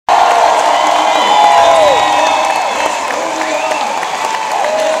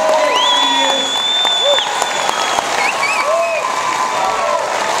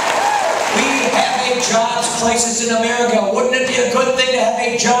places in America. Wouldn't it be a good thing to have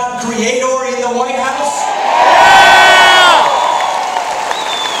a John Creator in the White House? Yeah!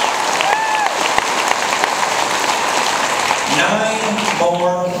 9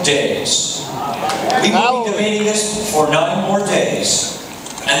 more days. We will be debating this for 9 more days.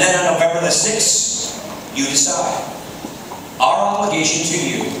 And then on November the 6th, you decide. Our obligation to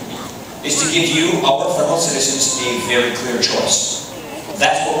you is to give you, our fellow citizens, a very clear choice.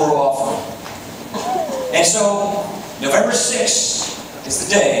 That's what we're offering. And so, November 6th is the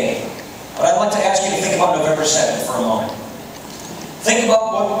day, but I'd like to ask you to think about November 7th for a moment. Think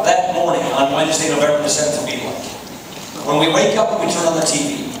about what that morning on Wednesday, November the 7th will be like. When we wake up and we turn on the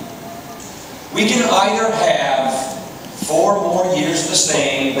TV, we can either have 4 more years the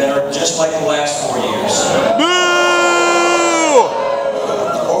same that are just like the last 4 years. Boo!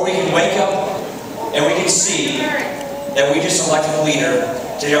 Or we can wake up and we can see that we just elected a leader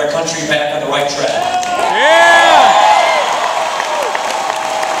to get our country back on the right track. Yeah!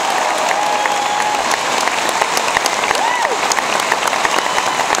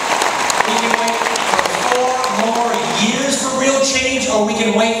 We can wait for 4 more years for real change, or we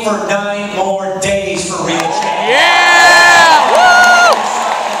can wait for 9 more days for real change. Yeah! Woo!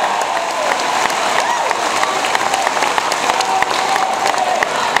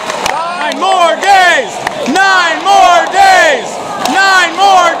 9 more days! 9 more days! 9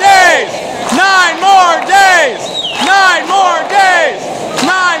 more days! 9 more days! 9 more days!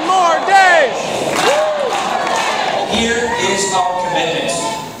 9 more days! Here is our commitment.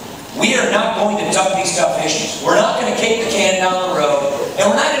 We are not going to duck these tough issues. We're not going to kick the can down the road. And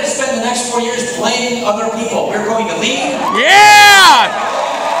we're not going to spend the next 4 years blaming other people. We're going to lead. Yeah!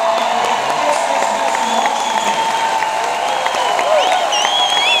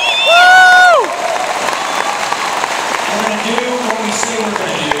 Woo! We're going to do what we say we're going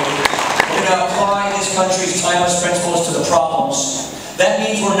to do. We're going to apply this country's timeless principles to the problems. That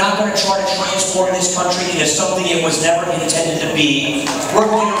means we're not going to try to transform this country into something it was never intended to be. We're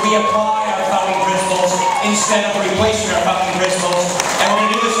going to reapply our founding principles instead of replacing our founding principles. And we're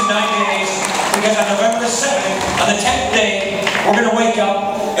going to do this in 9 days because on November the 7th, on the 10th day, we're going to wake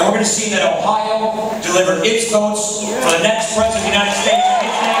up and we're going to see that Ohio delivered its votes for the next President of the United States.